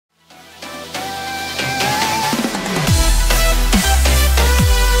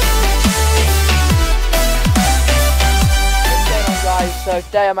So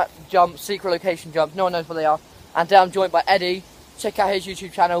today I'm at jumps, secret location jumps, no one knows where they are. And today I'm joined by Eddie. Check out his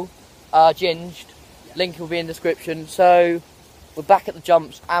YouTube channel, GINGED. Link will be in the description. So we're back at the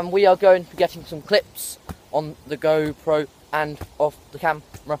jumps and we are going to be getting some clips on the GoPro and off the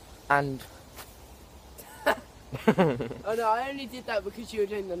camera and... Oh no, I only did that because you were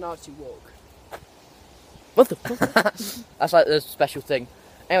doing the Nazi walk. What the fuck? That's like the special thing.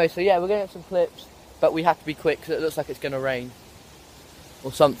 Anyway, so yeah, we're going to get some clips, but we have to be quick because it looks like it's going to rain.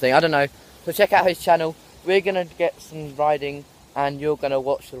 Or something, I don't know. So check out his channel. We're going to get some riding and you're going to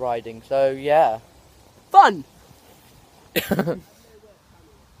watch the riding. So yeah. Fun! Okay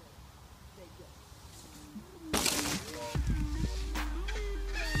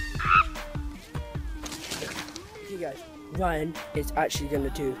guys, Ryan is actually going to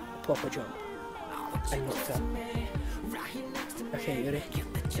do a proper jump and not film. Okay, ready?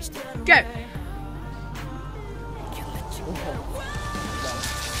 Go!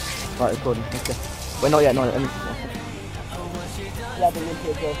 Right, recording. Let's go. We're not yet, not yet.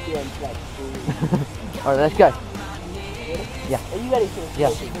 Alright, let's go. Yeah. Are you ready for this? Yeah.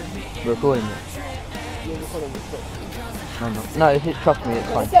 We're recording it. You're recording this. No, no. No, trust me, it's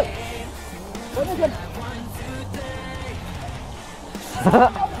fine. Let's go!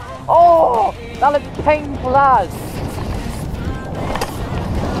 Oh! That looks painful as!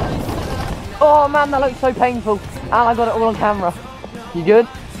 Oh man, that looks so painful. And I got it all on camera. You good?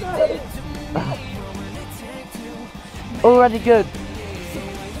 Already good.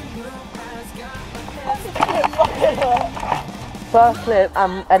 First clip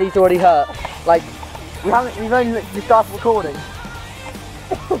and Eddie's already hurt. Like, we've only literally started recording.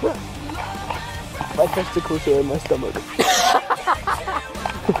 My testicles are in my stomach.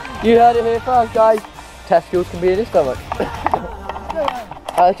 You heard it here first, guys. Testicles can be in his stomach.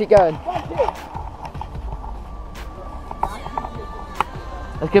 Alright, let's keep going.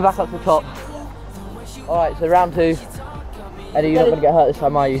 Let's go back up to the top. Alright, so round 2. Eddie, you're not going to get hurt this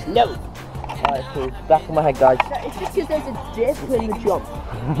time, are you? No! Alright, cool. Back on my head, guys. It's just because there's a dip in the jump.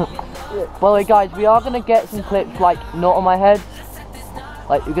 By the way, guys, we are going to get some clips, like, not on my head.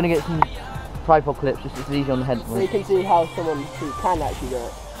 Like, we're going to get some tripod clips, just as easy on the head. So you can see how someone who can actually do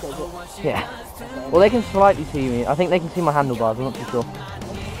it does it. Yeah. Well, they can slightly see me. I think they can see my handlebars, I'm not too sure.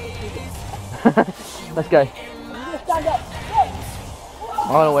 Let's go. Stand up!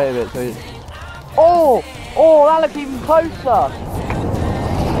 I'm gonna wait a bit, so... Oh! Oh, that looks even closer!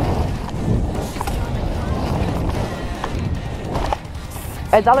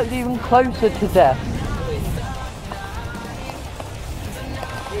 Ed, that looks even closer to death.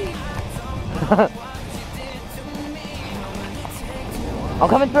 I'm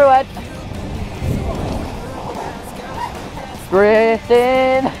coming through, Ed.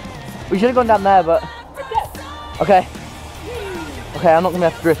 Drifting. We should have gone down there, but... Okay. Okay, I'm not going to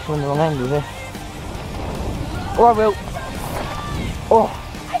have to drift from the wrong angle here. Or I will. Oh.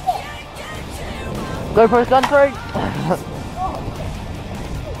 GoPro's gone through.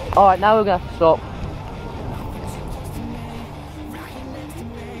 Alright, now we're going to have to stop.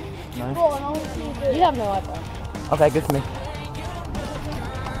 No. You have no iPhone. Okay, good for me.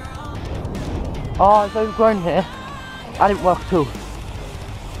 Oh, it's overgrown here. I didn't work at all.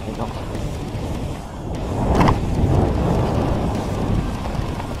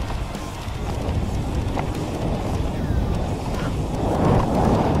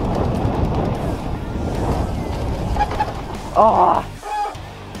 Oh!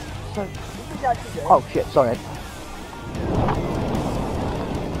 Oh shit, sorry.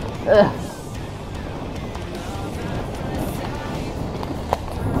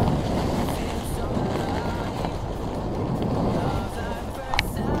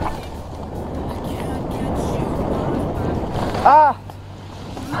 Ah!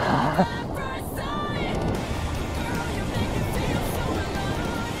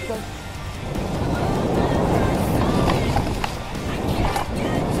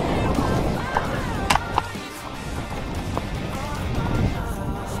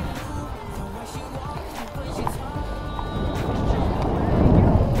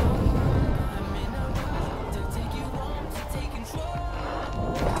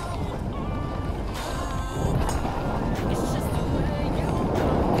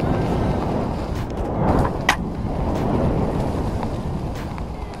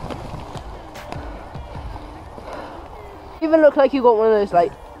 Even look like you got one of those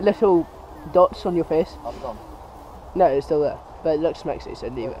like little dots on your face. I'm gone. No, it's still there, but it looks mexy, so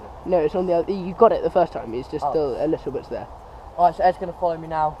leave it. No, it's on the other. You got it the first time. It's just still a little bit there. Alright, so Ed's gonna follow me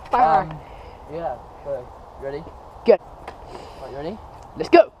now. Yeah. So, ready? Good. Right, you ready? Let's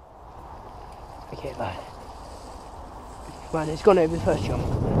go. Okay, bye. Man, it's gone over the first jump.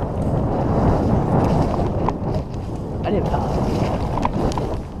 I didn't pass.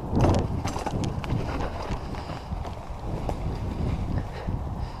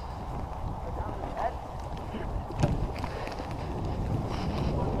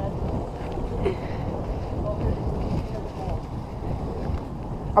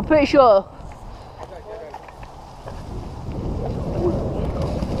 I'm pretty sure.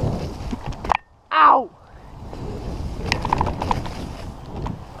 Ow!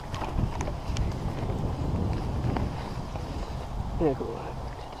 Yeah, cool.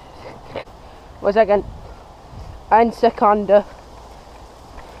 1 second. And second. I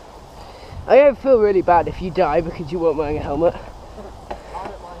don't feel really bad if you die because you weren't wearing a helmet.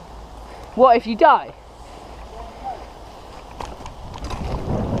 What if you die?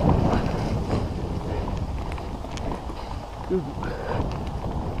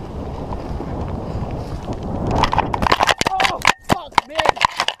 Oh, fuck me!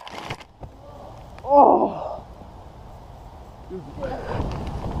 Oh!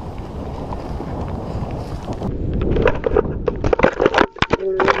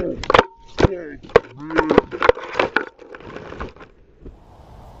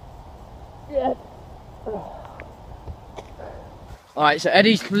 Yeah. Alright, so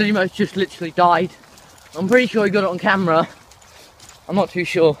Eddie's pretty much just literally died. I'm pretty sure he got it on camera. I'm not too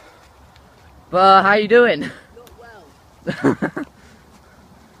sure. But how you doing? Not well.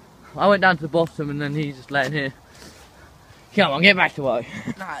 I went down to the bottom and then he's just laying here. Come on, get back to work.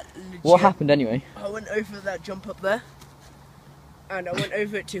 Nah, legit. What happened anyway? I went over that jump up there, and I went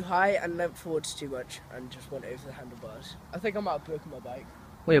over it too high and leant forwards too much, and just went over the handlebars. I think I might have broken my bike.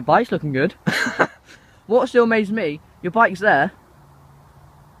 Well, your bike's looking good. What still amazed me, your bike's there.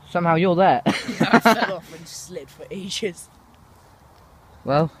 Somehow you're there. Yeah, I fell off and slid for ages.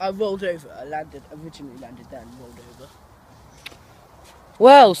 Well. I rolled over. I originally landed there and rolled over.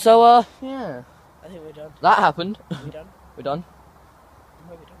 Well, so, yeah. I think we're done. That happened. Are we done? We're done.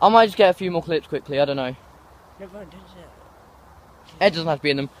 Are we done? I might just get a few more clips quickly, I don't know. No, fine, don't say Ed doesn't have to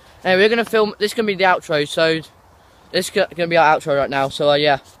be in them. Anyway, we're going to film, this is going to be the outro, so this is going to be our outro right now, so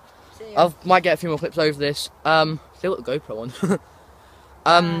yeah. I might get a few more clips over this. Still got the GoPro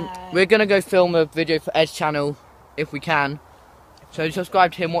on. We're going to go film a video for Ed's channel, if we can. So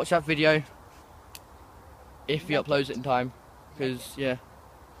subscribe to him, watch that video, if he uploads it in time, because, yeah.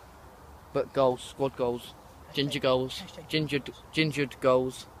 But goals, squad goals, ginger goals, gingered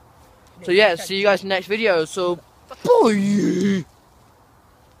goals. So yeah, see you guys in the next video, so bye!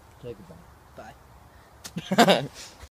 Say goodbye. Bye.